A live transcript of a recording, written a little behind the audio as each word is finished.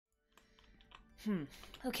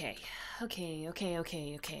Okay.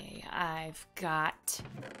 I've got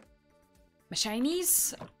my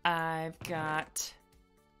shinies. I've got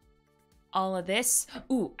all of this.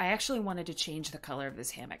 Ooh, I actually wanted to change the color of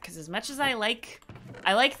this hammock because as much as I like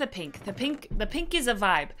the pink. The pink is a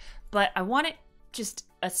vibe, but I want it just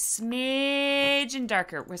a smidgen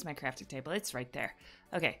darker. Where's my crafting table? It's right there.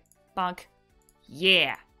 Okay, bonk.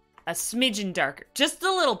 Yeah, a smidgen darker, just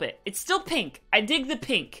a little bit. It's still pink. I dig the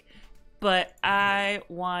pink, but I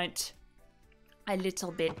want a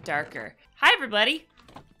little bit darker. Hi, everybody.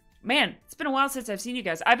 Man, it's been a while since I've seen you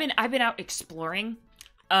guys. I've been out exploring.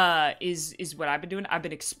 Is what I've been doing. I've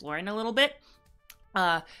been exploring a little bit.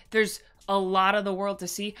 There's a lot of the world to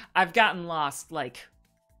see. I've gotten lost like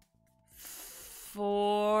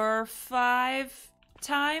 4 or 5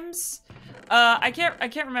 times. I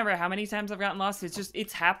can't remember how many times I've gotten lost.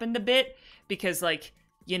 It's happened a bit because like,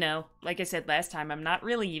 you know, like I said last time, I'm not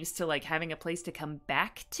really used to like having a place to come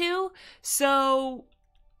back to. So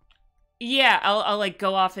yeah, I'll like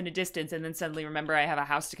go off in a distance and then suddenly remember I have a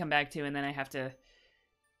house to come back to and then I have to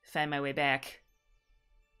find my way back.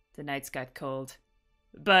 The nights got cold.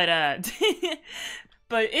 But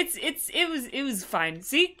but it was fine.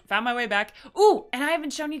 See? Found my way back. Ooh, and I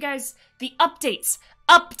haven't shown you guys the updates.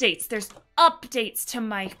 There's updates to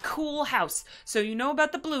my cool house. So you know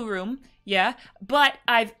about the blue room, yeah? But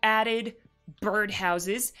I've added bird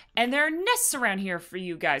houses, and there are nests around here for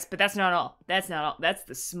you guys. But that's not all. That's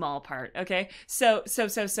the small part, okay? So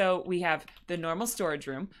we have the normal storage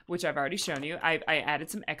room, which I've already shown you. I added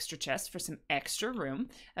some extra chests for some extra room.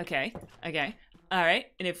 Okay. All right,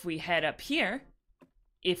 and if we head up here,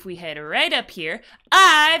 right up here,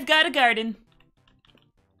 I've got a garden.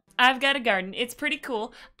 It's pretty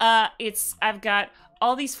cool. I've got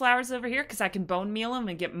all these flowers over here because I can bone meal them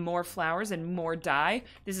and get more flowers and more dye.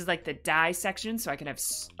 This is like the dye section, so I can have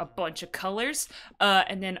a bunch of colors.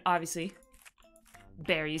 And then obviously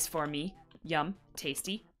berries for me. Yum,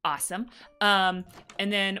 tasty, awesome. And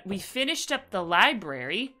then we finished up the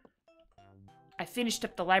library.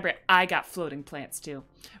 I got floating plants too.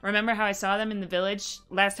 Remember how I saw them in the village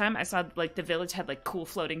last time? I saw like the village had like cool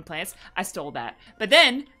floating plants. I stole that. But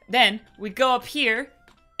then we go up here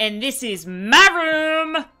and this is my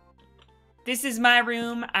room.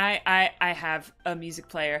 I have a music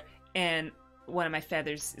player and one of my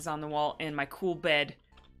feathers is on the wall and my cool bed.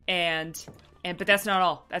 But that's not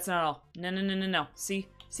all. No. See,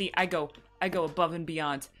 I go above and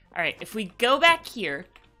beyond. All right, if we go back here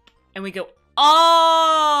and we go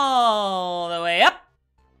all the way up,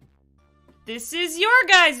 this is your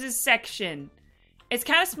guys' section. It's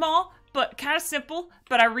kind of small, but kind of simple,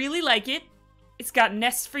 but I really like it. It's got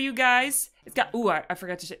nests for you guys. It's got, ooh, I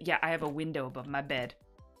forgot to yeah, I have a window above my bed.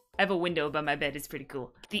 It's pretty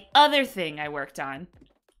cool. The other thing I worked on,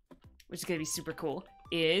 which is gonna be super cool,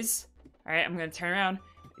 is, all right, I'm gonna turn around.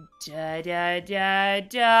 I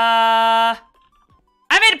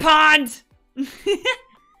made a pond!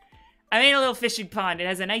 I made a little fishing pond. It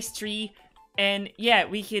has a nice tree, and yeah,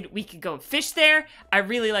 we could go fish there. I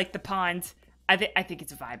really like the pond. I think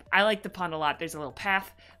it's a vibe. I like the pond a lot. There's a little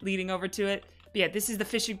path leading over to it. But yeah, this is the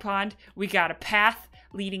fishing pond. We got a path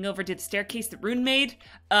leading over to the staircase that Rune made.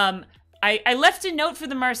 I left a note for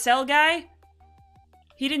the Marcel guy.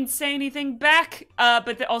 He didn't say anything back.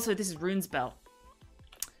 But also this is Rune's bell.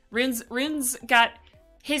 Rune's got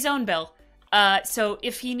his own bell. So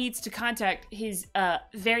if he needs to contact his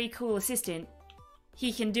very cool assistant,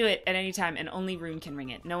 he can do it at any time, and only Rune can ring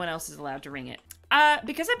it. No one else is allowed to ring it.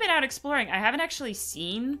 Because I've been out exploring, I haven't actually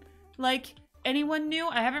seen, like, anyone new.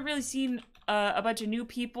 I haven't really seen a bunch of new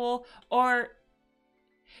people, or...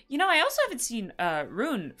 You know, I also haven't seen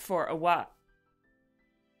Rune for a while.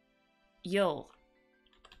 Yo.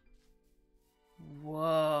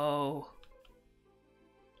 Whoa.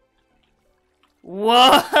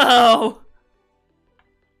 Whoa!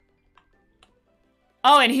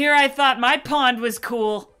 Oh, and here I thought my pond was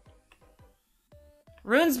cool.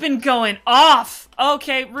 Rune's been going off.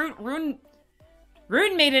 Okay, Rune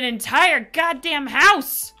made an entire goddamn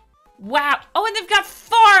house. Wow. Oh, and they've got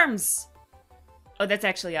farms. Oh, that's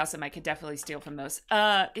actually awesome. I could definitely steal from those.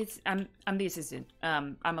 I'm the assistant.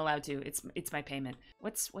 I'm allowed to. It's my payment.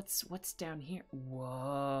 What's down here?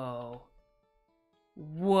 Whoa.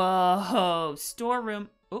 Whoa. Storeroom.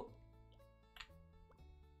 Oh.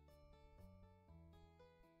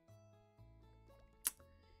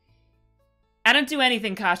 I don't do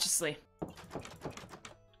anything cautiously.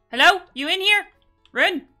 Hello? You in here?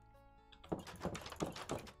 Rune?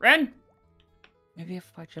 Rune? Maybe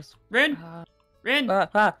if I just... Rune? Rune?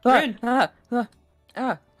 Rune? Hi.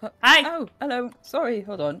 Oh, hello. Sorry,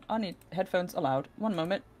 hold on. I need headphones allowed. One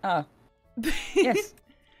moment. Yes.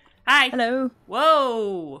 Hi. Hello.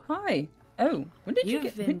 Whoa. Hi. Oh, when did you You've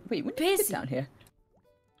get? been Wait, when did you get busy. down here?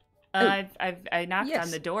 I knocked yes.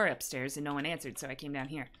 on the door upstairs and no one answered, so I came down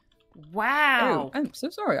here. Oh, Wow. I'm so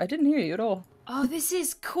sorry. I didn't hear you at all. Oh, this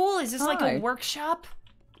is cool. Is this like a Hi. workshop?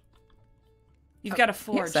 You've got a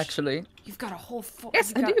forge. Yes, actually. You've got a whole forge.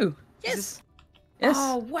 Yes, I do. Yes. this- Yes.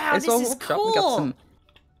 Oh, wow, It's this all is workshop. We got cool. some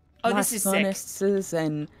Oh, this blast is sick. furnaces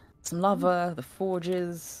and some lava, the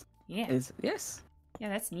forges. Yeah. Yes. Yeah,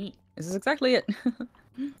 that's neat. This is exactly it.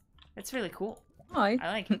 That's really cool. Hi. I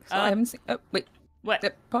like So it. I haven't seen. Oh, wait. What?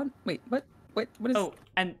 Pardon? Wait. What? Wait. What is? Oh,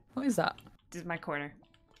 and What is that? this is my corner.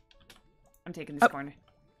 I'm taking this Oh. corner.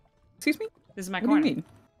 Excuse me. This is my What corner. do you mean?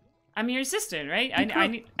 I'm your assistant, right? I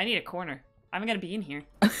need a corner. I'm gonna be in here.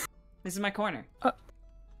 This is my corner.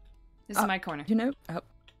 This is my corner. You know.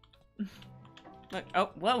 Look. Oh,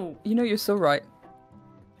 whoa. You know you're so right.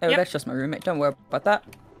 Oh, Yep. that's just my roommate. Don't worry about that.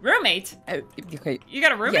 Roommate? Oh, okay. You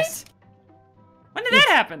got a roommate? Yes. When did that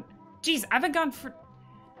happen? Jeez, I've been gone for.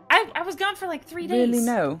 I was gone for like 3 days. Really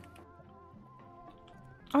know.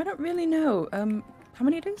 I don't really know. How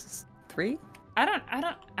many days? 3? I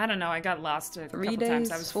don't know. I got lost a 3 couple times.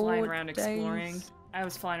 days, I was flying 4 around exploring. days. I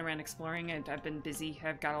was flying around exploring, and I've been busy.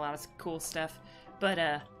 I've got a lot of cool stuff, but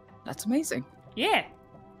That's amazing. yeah.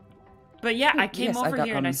 But yeah, I Oh, came yes, I over got,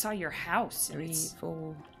 here and I saw your house. and 3, it's-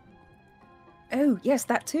 4. Oh, yes,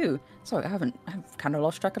 that too. Sorry, I've kind of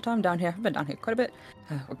lost track of time down here. I've been down here quite a bit.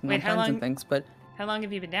 Working Wait, on how plans and long- things, but How long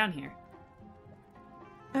have you been down here?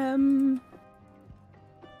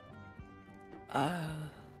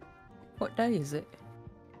 What day is it?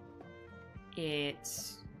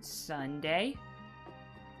 It's Sunday.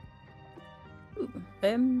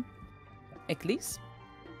 Ooh, at least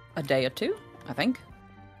a day or 2, I think.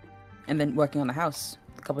 And then working on the house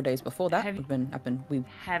a couple of days before that. Have you- We've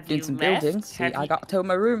Have doing you some left? building. See, Have I you- got told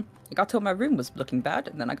my room was looking bad,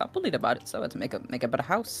 and then I got bullied about it. So I had to make a better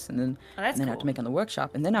house, and then Oh, that's I had to cool. make on the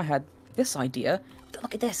workshop, and then I had this idea.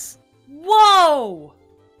 Look at this Whoa!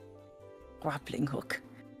 grappling hook.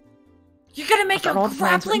 You're gonna make I've got a all the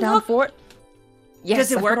plans grappling written down hook? for it. Yes,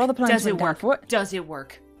 Does it I've work? got all the plans Does it written down work? for it. Does it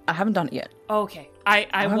work? I haven't done it yet. Okay. I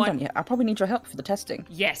haven't want. done it yet. I probably need your help for the testing.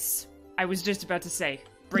 Yes. I was just about to say,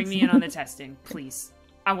 bring me in on the testing, please.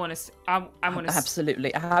 I want to. I want to.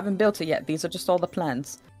 Absolutely. I haven't built it yet. These are just all the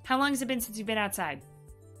plans. How long has it been since you've been outside?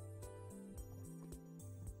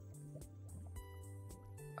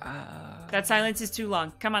 That silence is too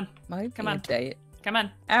long. Come on. Might Come be a on. day. Come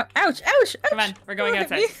on. Ow, ouch, ouch, ouch. Come on, we're going Don't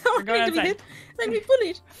outside. hit me. We're going I'm being outside. hit. I'm being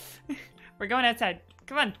bullied. We're going outside.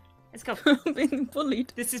 Come on. Let's go. I'm being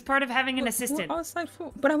bullied. This is part of having an What assistant. outside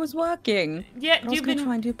for? But I was working. Yeah, I was you've going to been.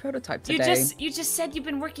 try and do a prototype You today. just said you've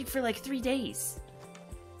been working for like 3 days.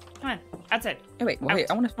 Come on, outside. Oh, wait, wait.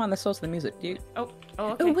 out. I want to find the source of the music. Do you... Oh,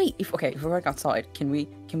 okay. Oh, wait. If we're going outside, can we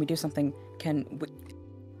do something?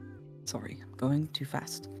 Sorry, I'm going too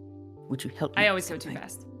fast. Would you help me? I with always go too something?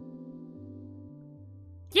 fast.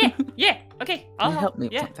 Yeah, okay. Can I'll you help me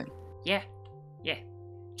with Yeah, something? yeah.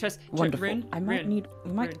 Wonderful. Rune, I might Rune. need.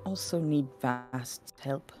 We might Rune. also need fast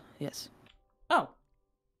help. Yes. Oh,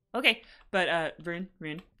 okay. But Rune,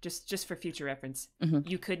 just for future reference, Mhm.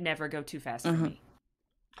 you could never go too fast for Mhm. me.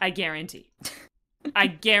 I guarantee. I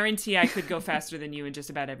guarantee I could go faster than you in just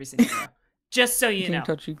about every scenario. Just so you Can know. you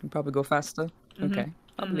touch? You can probably go faster. Mhm. Okay,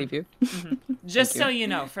 I'll Mhm. believe you. Just Thank so you. you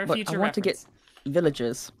know, for But future I want to reference. get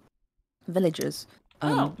villagers. Villagers.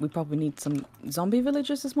 Oh. We probably need some zombie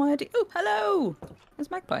villagers. Is my idea. Oh, hello. There's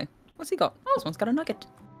Magpie. What's he got? This one's got a nugget.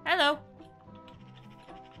 Hello.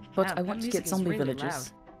 But Wow, I that want to music get is zombie really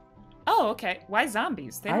villagers. loud. Oh, okay. Why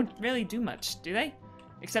zombies? They I- don't really do much, do they?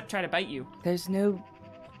 Except try to bite you. There's no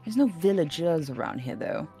villagers around here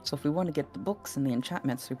though. So if we want to get the books and the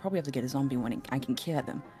enchantments, we probably have to get a zombie one. And I can cure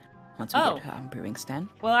them once we Oh. get brewing stand.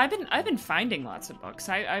 Well, I've been finding lots of books.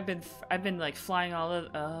 I've been like flying all of.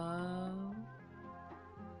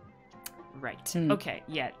 Right. Hmm. Okay.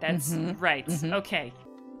 Yeah. That's Mhm. right. Mhm. Okay.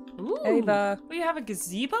 Ooh. Ava. Oh, you have a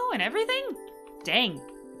gazebo and everything? Dang.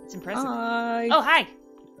 It's impressive. Hi. Oh, hi.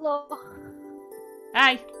 Hello.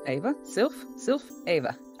 Hi. Ava. Sylph.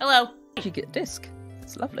 Ava. Hello. Did you get a disc?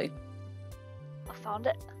 It's lovely. I found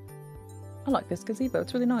it. I like this gazebo.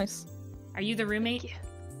 It's really nice. Are you the roommate? Thank you.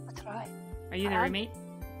 That's right. Are you the I am. roommate?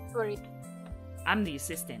 Worried. I'm the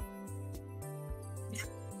assistant.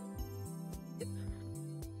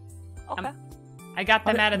 Okay. I got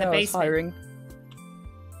them out of the I was basement. hiring.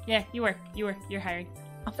 Yeah, you're hiring.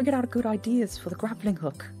 I figured out good ideas for the grappling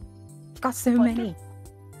hook. I've got so What? many.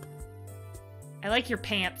 I like your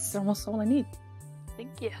pants. It's almost all I need.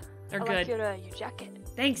 Thank you. They're I good. like your jacket.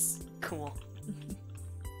 Thanks. Cool.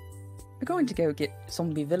 We're going to go get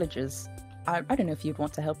zombie villagers. I don't know if you'd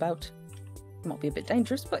want to help out. It might be a bit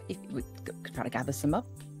dangerous, but if we could try to gather some up.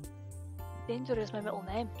 Danger is my middle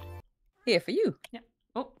name. Here for you. Yeah.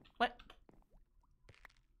 Oh, what?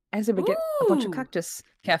 I said we get a bunch of Ooh. cactus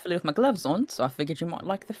carefully with my gloves on, so I figured you might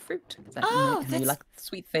like the fruit. That Oh, you that's- like the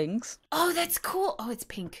sweet things. Oh, that's cool. Oh, it's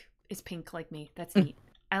pink. It's pink like me. That's neat.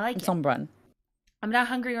 I like It's it. on brand. I'm not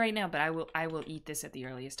hungry right now, but I will eat this at the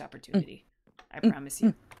earliest opportunity. I promise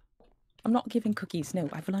you. I'm not giving cookies. No,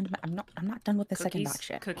 I've learned. I'm not done with the second Cookies? batch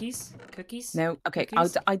yet. Cookies? Cookies? No, okay.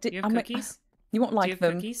 Cookies? I did. Do you I'm have cookies? You won't Do you like have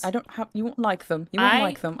them. cookies? I don't have. You won't like them. You won't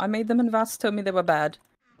like them. I made them, and Vass told me they were bad.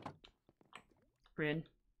 Bryn,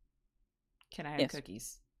 can I have Yes.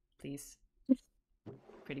 cookies, please?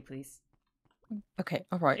 Pretty please. Okay.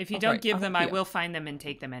 All right. If you all don't right, give them, I here. will find them and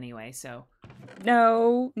take them anyway. So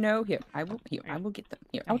No. Here. I will. Here. I will get them.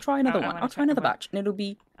 Here. I'll Okay. try another I one. wanna I'll try- try another I wanna- batch, and it'll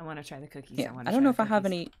be. I want to try the cookies. Here. wanna I don't try know if the I have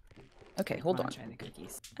cookies. any. Okay. Hold I wanna on. Try the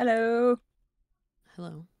cookies. Hello.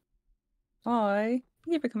 Hello. Hi.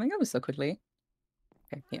 Thank you for coming over so quickly.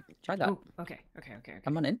 Okay. Here. Try that. Oh, okay.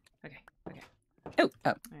 Come on in. Okay. Oh.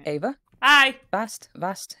 right. Ava. Hi. Vast.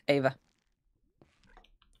 Ava.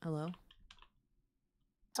 Hello.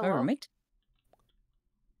 Sorry, Hello? roommate.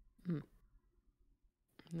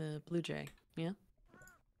 The blue jay. Yeah.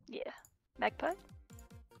 Yeah. Magpie?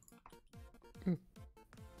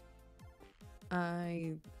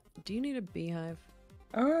 Do you need a beehive?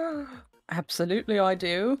 Oh, absolutely, I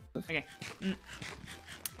do. Okay.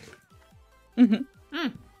 Mhm.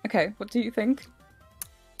 Mm. Okay, what do you think?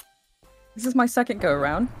 This is my second go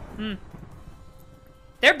around.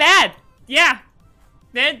 They're bad. Yeah.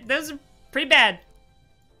 Those are pretty bad.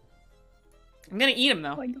 I'm gonna eat them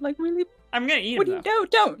though. Like really? I'm gonna eat What them do you? No,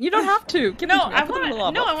 don't. You don't have to. Give No, them to me. I I'll put them in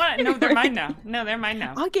want. the lava. No, I want. No, they're mine now. No, they're mine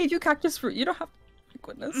now. I gave you cactus fruit. You don't have. My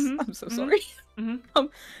goodness, Mhm, I'm so mhm. sorry. Mhm. Um,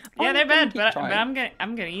 Yeah, I'm they're gonna bad, keep but trying.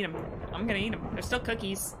 I'm gonna eat them. I'm gonna eat them. They're still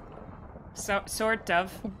cookies. So sort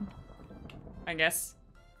of. I guess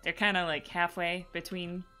they're kind of like halfway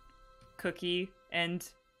between cookie and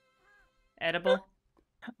edible.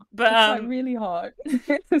 But It's like really hard.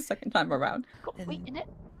 The second time around. Got wheat in it?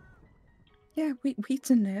 Yeah,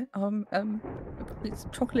 wheat's in there. It's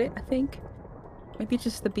chocolate, I think. Maybe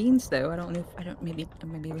just the beans though. I don't know. Maybe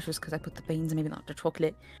it was just because I put the beans and maybe not the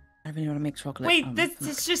chocolate. I don't really know how to make chocolate. wait, this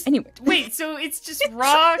is just Anyway. wait. So it's just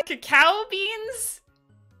raw cacao beans?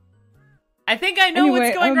 I think I know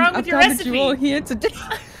what's going wrong with your I've gathered recipe. you all here today.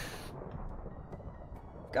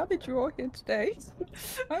 Gathered you all here today.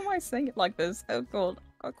 Why am I saying it like this? Oh god,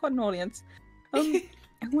 got quite an audience. I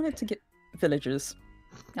wanted to get villagers.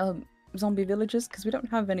 Zombie villagers, because we don't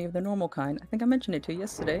have any of the normal kind. I think I mentioned it to you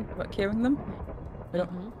yesterday about curing them. We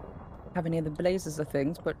don't have any of the blazes or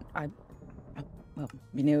things, but well,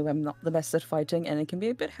 you know, I'm not the best at fighting, and it can be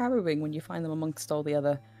a bit harrowing when you find them amongst all the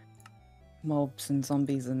other mobs and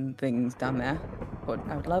zombies and things down there. But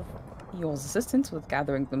I would love your assistance with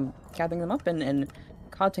gathering them up and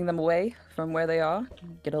carting them away from where they are.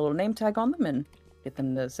 Get a little name tag on them and get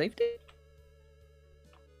them to safety.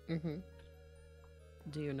 Mm-hmm.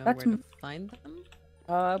 Do you know That's where to find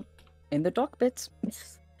them? In the dock bits.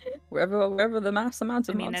 wherever the mass amounts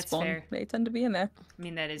of I mean, mobs that's spawn, fair. they tend to be in there. I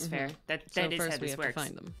mean, that is fair. That So is first how we this have works. to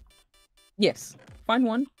find them. Yes. Find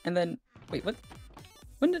one, and then... Wait, what?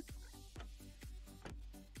 When did...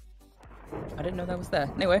 I didn't know that was there.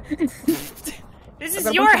 Anyway. This I've is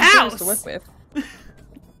got a your bunch of materials house. to work with.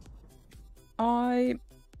 I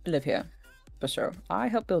live here, for sure. I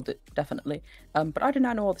helped build it, definitely. But I do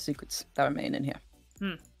not know all the secrets that remain in here.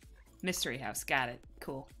 Mystery house. Got it.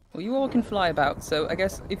 Cool. Well, you all can fly about, so I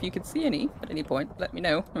guess if you could see any at any point, let me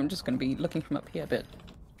know. I'm just going to be looking from up here a bit.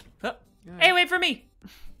 Oh. Hey, wait for me.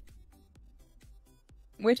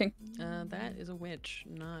 Waiting. That is a witch,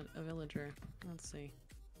 not a villager. Let's see.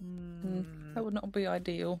 That would not be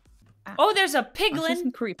ideal. Oh, there's a I see piglin.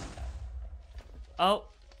 some creep. Oh,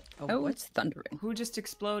 Oh, it's thundering. who just A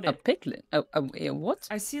exploded? piglin? Oh, yeah, what?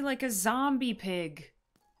 I see like a zombie pig.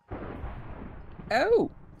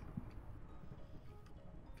 Oh,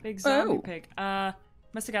 Big zombie Oh. pig.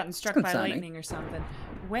 Must have gotten struck by concerning. lightning or something.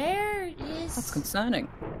 Where is? that's concerning.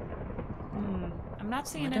 I'm not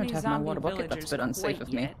seeing don't any have my zombie water bucket, villagers that's a bit unsafe quite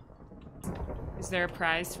of me. yet. Is there a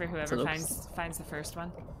prize for whoever little- finds the first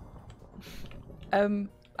one?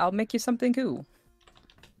 I'll make you something cool.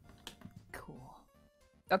 Cool.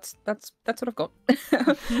 That's what I've got.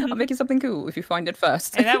 I'll make you something cool if you find it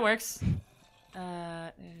first. Hey, that works.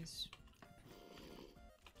 There's...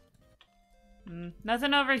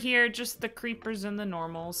 nothing over here, just the creepers and the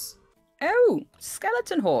normals. Oh,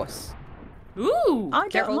 skeleton horse. Ooh! I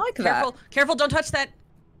don't like that. Careful! Careful! Don't touch that!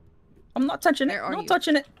 I'm not touching it. Where are Not you?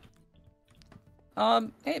 touching it.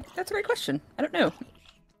 Hey, that's a great question. I don't know.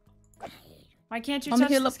 Why can't you On the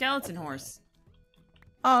touch hill the up- skeleton horse?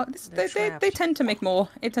 They trapped. tend to make more.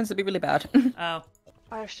 It tends to be really bad. Oh.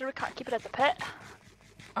 Are you sure we can't keep it as a pet?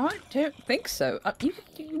 I don't think so.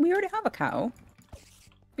 We already have a cow.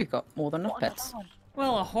 We've got more than enough What another pets. one?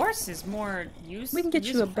 Well, a horse is more useful. We can get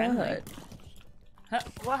you a bird. Well,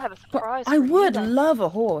 I have a But surprise I for you would then. love a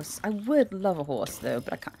horse. I would love a horse though,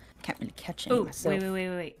 but I can't really catch any Oh, myself.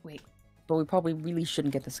 wait. But we probably really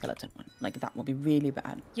shouldn't get the skeleton one. Like that would be really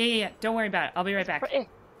bad. Yeah. Don't worry about it. I'll be right back. Pretty.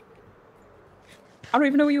 I don't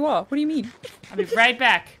even know where you are. What do you mean? I'll be right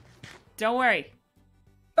back. Don't worry.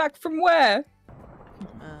 Back from where?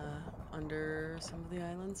 Under some of the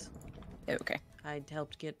islands. Oh, okay. I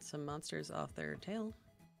helped get some monsters off their tail.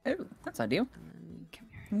 Oh, that's ideal. And Come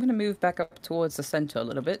here. I'm gonna move back up towards the center a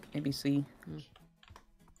little bit. Maybe see.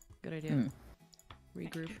 good idea. Hmm.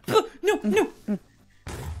 Regroup. No.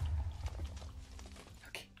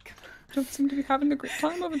 Okay, come on. Don't seem to be having a great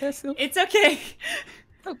time over there, Sylph. It's okay.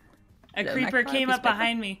 Oh. A Hello, creeper magpie, came peace up pepper.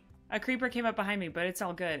 behind me. A creeper came up behind me, but it's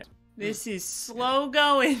all good. This is slow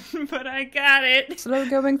going, but I got it. Slow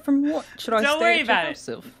going from what? Should I Don't stay worry at your about house,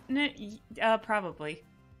 it. Sylph? Probably.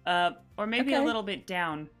 Or maybe a Okay. little bit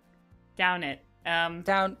down. Down it.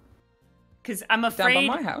 Down Because I'm by afraid.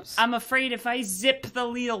 my house. I'm afraid if I zip, the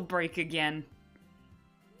lead'll break again.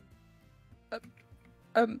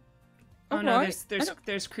 Oh no, alright. I there's don't-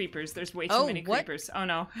 there's creepers. There's way too Oh, many what? creepers. Oh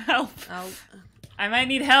no, help! Oh, I might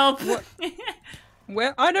need help. What?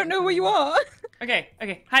 Where? I don't know where you are. Okay.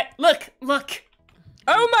 Hi, look.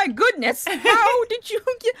 Oh my goodness! How did you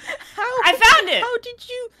get? How? I found it! How did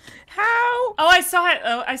you? How? Oh, I saw it.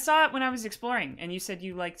 Oh, I saw it when I was exploring, and you said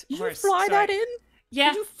you liked Did horse. you fly so that I- in? Yeah.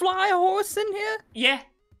 Did you fly a horse in here? Yeah.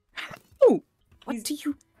 Oh, what He's- do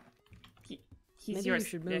you? He's maybe yours. you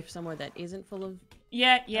should move somewhere that isn't full of.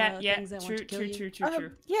 Yeah. things that want to kill you.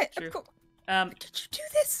 True. Yeah, True. of course. Um, Did you do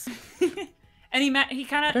this? and he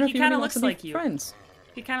kind I don't know of if you really want looks to be like you. friends.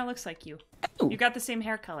 He kind of looks like you. Oh, You got the same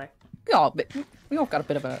hair color. we all got a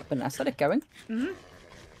bit of an aesthetic going. Mhm.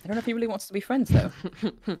 I don't know if he really wants to be friends though.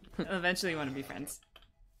 Eventually, you want to be friends.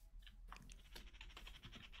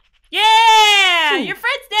 Yeah, Ooh. you're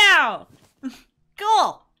friends now.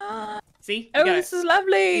 Cool. See? You Oh, got this is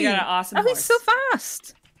lovely. you got an awesome Oh, he's so horse.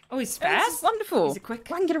 fast. Oh, he's Oh, this is fast. wonderful. He's a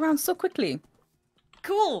quick. I can get around so quickly.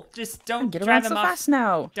 Cool. Just I don't can get drive around him so off. fast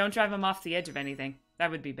now. Don't drive him off the edge of anything.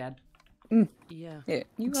 That would be bad. Yeah. Here,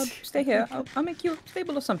 you stay here. I'll make you a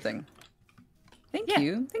stable or something. Thank Yeah.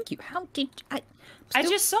 you. How did I still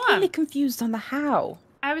just saw really him. confused on the how.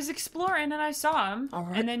 I was exploring and I saw him, All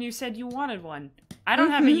right. and then you said you wanted one. I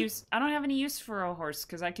don't have a use. I don't have any use for a horse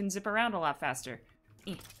because I can zip around a lot faster.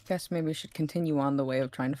 Guess maybe we should continue on the way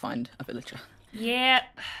of trying to find a villager. Yep.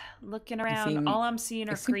 Looking around, seem- all I'm seeing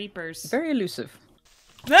are they seem creepers. Very elusive.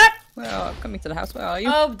 Ah! Well, coming to the house. Where are you?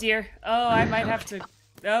 Oh dear. Oh, I might have to.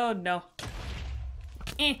 Oh no.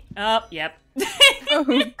 Oh, yep.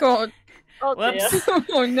 Oh God. Oh dear. Whoops.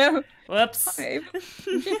 Oh no. Whoops. Babe.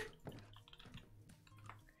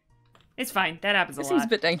 It's fine. That happens a This seems a lot.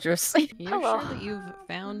 bit dangerous. You're Hello. sure that you've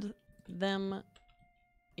found them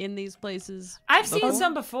in these places? I've seen before?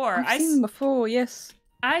 some before. I've seen them before. Yes.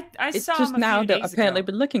 I It's saw just them a now few that days apparently ago.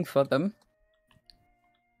 been looking for them.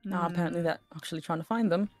 Now Hmm. apparently that actually trying to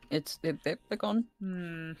find them. They're gone.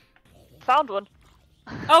 Hmm. Found one.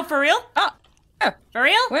 Oh, for real? Ah. Yeah. For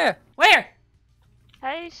real? Where? Where?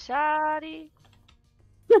 Hey, Shadi.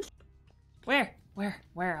 Where?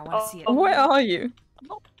 I want to see it. Oh. Where are you?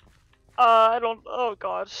 I don't. Oh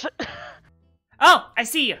god. Oh, I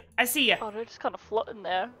see you. Oh, they're just kind of floating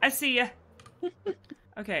there. I see you.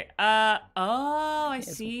 Okay. Oh, I Here's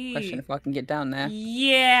a see. Question if I can get down there.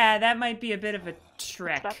 Yeah, that might be a bit of a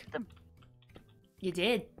trek. Trapped them. You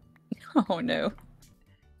did. Oh no.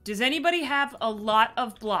 Does anybody have a lot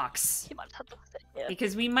of blocks? You might have to sit here.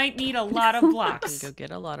 Because we might need a lot of I can blocks. go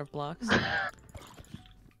get a lot of blocks.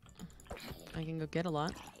 I can go get a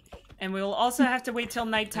lot. And we'll also have to wait till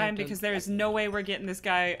nighttime Okay. because there is no way we're getting this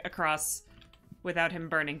guy across without him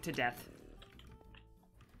burning to death.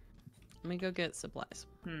 Let me go get supplies.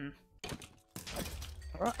 Alright,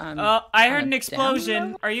 Oh, I heard kinda an explosion.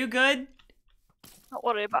 down. Are you good? Don't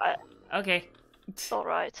worry about it. Okay. It's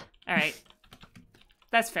alright. Alright.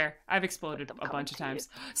 That's fair. I've exploded I'm a coming bunch of to you. times.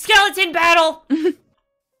 Skeleton battle!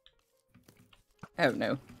 Oh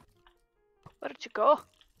no. Where did you go?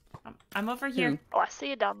 I'm over here. Oh, I see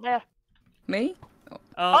you down there. Me? Oh.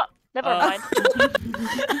 Oh, never Oh. mind.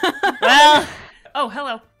 Well. Oh,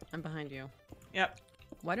 hello. I'm behind you. Yep.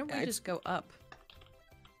 Why don't we Yeah, just go up?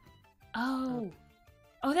 Oh.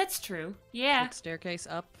 Oh, that's true. Yeah. Like staircase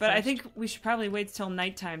up. But I first. think we should probably wait till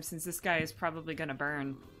nighttime since this guy is probably gonna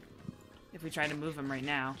burn. If we try to move him right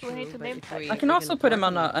now. Do we need to But name if tag? we- I can we also put him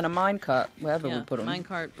on mark a minecart wherever yeah, we put him.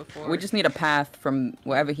 minecart before. We just need a path from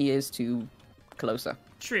wherever he is to closer.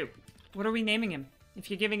 True. What are we naming him? If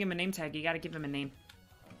you're giving him a name tag, you gotta give him a name.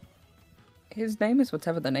 His name is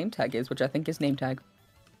whatever the name tag is, which I think is name tag.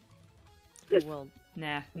 Well,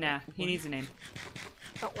 Nah, he needs a name.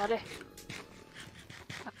 Don't worry.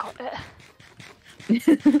 I got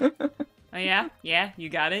it. Oh yeah? Yeah, you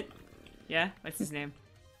got it? Yeah? What's his name?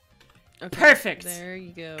 okay, Perfect! There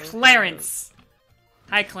you go. Clarence!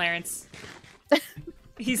 Hi, Clarence.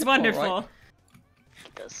 He's wonderful. Alright.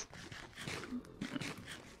 It does.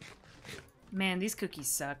 Man, these cookies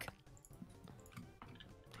suck.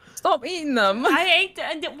 Stop eating them! I ate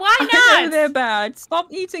why I know not? they're bad. Stop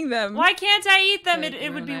eating them. Why can't I eat them? Okay,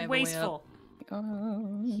 It would be Ruin, I have a way wasteful.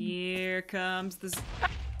 Oh. Here comes the...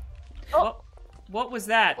 Oh, What was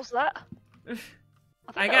that? what was that? I think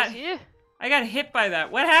I that got- was you. I got hit by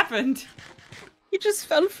that. What happened? He just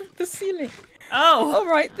fell from the ceiling. Oh,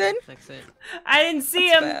 Alright then. Fix it. I didn't see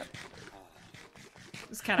That's him. bad.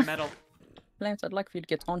 It's kind of metal. Lance, I'd like for you to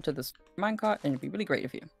get onto this minecart, and it'd be really great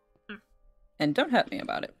of you. Mm. And don't hurt me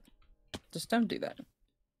about it. Just don't do that.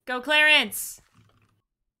 Go, Clarence!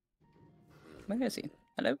 Where is he?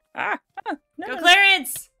 Hello? No, Go, no.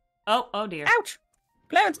 Clarence! Oh dear. Ouch!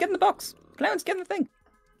 Clarence, get in the box! Clarence, get in the thing!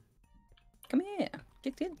 Come here.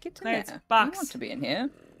 Get in Clarence, there. box. You want to be in here.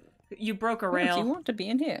 You broke a Clarence, you rail. want to be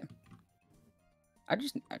in here.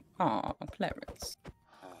 Aw, Clarence.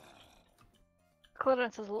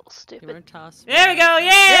 Clarence is a little You stupid. want to toss? There we go,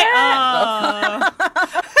 yeah!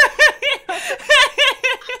 Oh.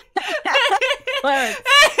 Clarence,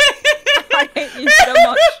 I hate you so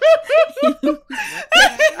much.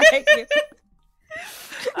 I hate you.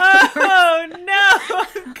 Oh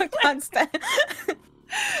no! I can't stand.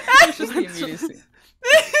 It's just the immediacy.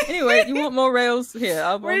 Anyway, you want more rails? Here,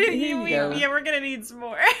 here you go. Yeah, we're gonna need some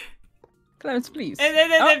more. Clarence, please.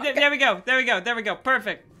 There we go. There we go.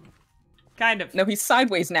 Perfect. Kind of. No, he's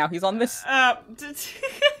sideways now. He's on this.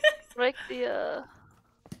 Break the,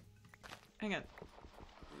 Hang on.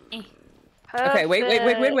 Okay, wait.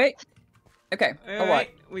 Okay, All alright.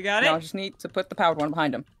 we got it. Now I just need to put the powered one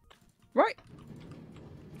behind him. Right.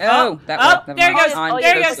 Oh, That oh, worked. Never there he mind. goes, I'm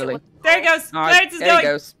there he so goes. silly. There he goes. Alright, Clarence is there going. he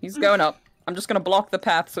goes. He's going up. I'm just gonna block the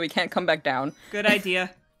path so he can't come back down. Good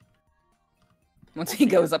idea. Once he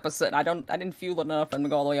goes up a certain, I didn't fuel enough and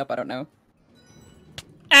go all the way up. I don't know.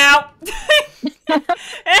 Ow!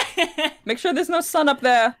 Make sure there's no sun up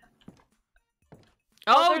there.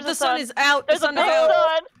 Oh, there's the a sun sun. is out. The There's a sun big is out.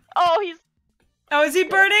 sun! Oh, he's Oh, is he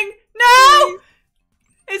burning? No!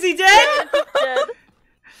 Is he dead? dead.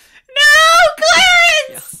 No,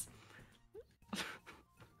 Clarence!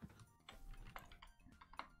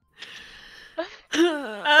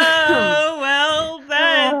 Oh, well,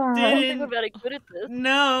 that I don't think we're didn't... very good at this.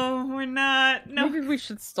 No, we're not. No. Maybe we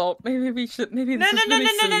should stop. Maybe we should. Maybe No, this no, is no, really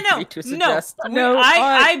no, no, silly no, for me to suggest. no.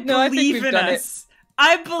 I no, I think believe we've in done it. us.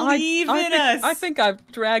 I believe in us. I think I've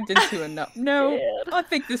dragged into enough. No, Scared. I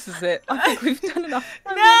think this is it. I think we've done enough.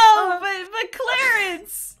 No, but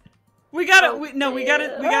Clarence. We gotta. Oh, We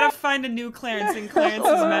gotta find a new Clarence in Clarence's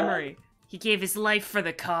memory. He gave his life for the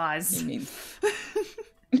You cause. mean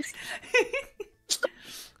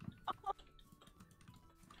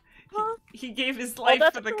He gave his life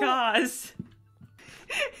that's for the cool. cause.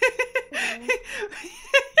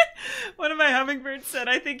 One of my hummingbirds said,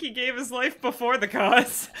 I think he gave his life before the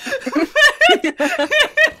cause.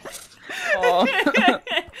 Aw.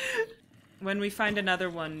 When we find another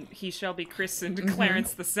one, he shall be christened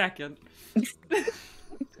Clarence the Second.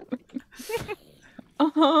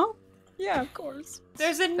 Uh-huh. Yeah, of course.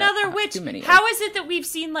 There's another not witch. too many How is it that we've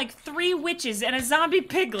seen like 3 witches and a zombie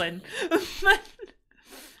piglin?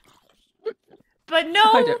 But no,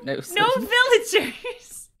 I don't know, no Sylph.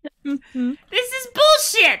 villagers. Mhm. This is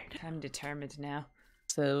bullshit. I'm determined now.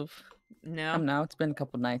 So, No, now it's been a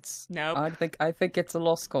couple nights. Nope. I think it's a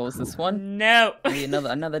lost cause. This one. no. Maybe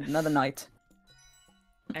another night.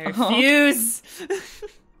 I refuse.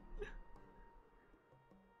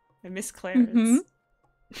 I miss Clarence.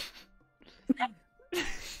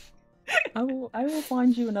 I will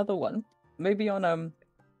find you another one. Maybe on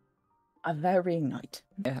a varying night.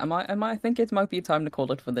 Yeah, I think it might be time to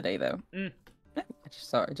call it for the day though. Mm.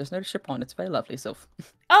 Sorry, just noticed your pond. It's very lovely, Sylph.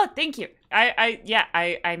 Oh, thank you.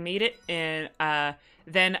 I made it, and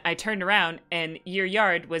then I turned around, and your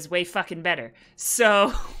yard was way fucking better.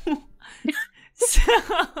 So,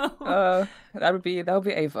 that would be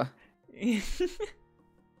Ava. I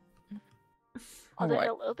did Alright.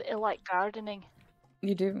 a little bit of like gardening.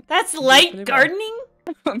 You do. That's You light really well. gardening?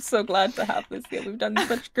 I'm so glad to have this here. We've done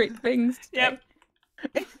such great things. Today.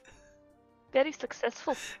 Yep. Very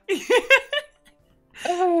successful.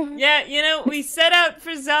 Yeah, you know, we set out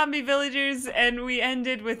for zombie villagers and we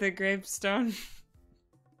ended with a gravestone.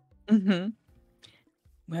 Mm-hmm.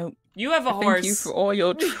 Well, You have a horse. thank you for all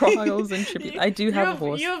your trials and tributes. I do have a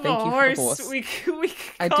horse. You have Thank a you horse. for the horse. We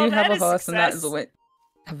I call do that have a horse, and that is success. a win.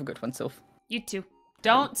 Have a good one, Sylph. You too.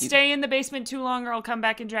 Don't You- stay in the basement too long or I'll come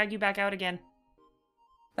back and drag you back out again.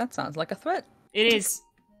 That sounds like a threat. It is.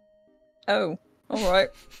 Oh, all right.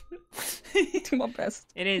 Do my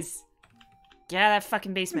best. It is. Get out of that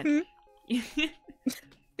fucking basement.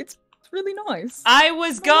 It's really nice. I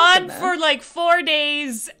was I like gone it, man. for like 4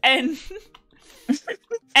 days and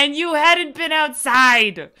and you hadn't been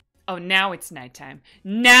outside. Oh, now it's nighttime.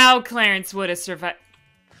 Now Clarence would have survived.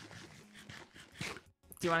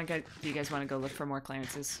 Do you guys want to go look for more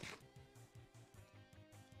Clarences?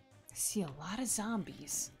 I see a lot of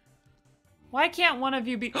zombies. Why can't one of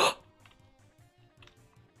you be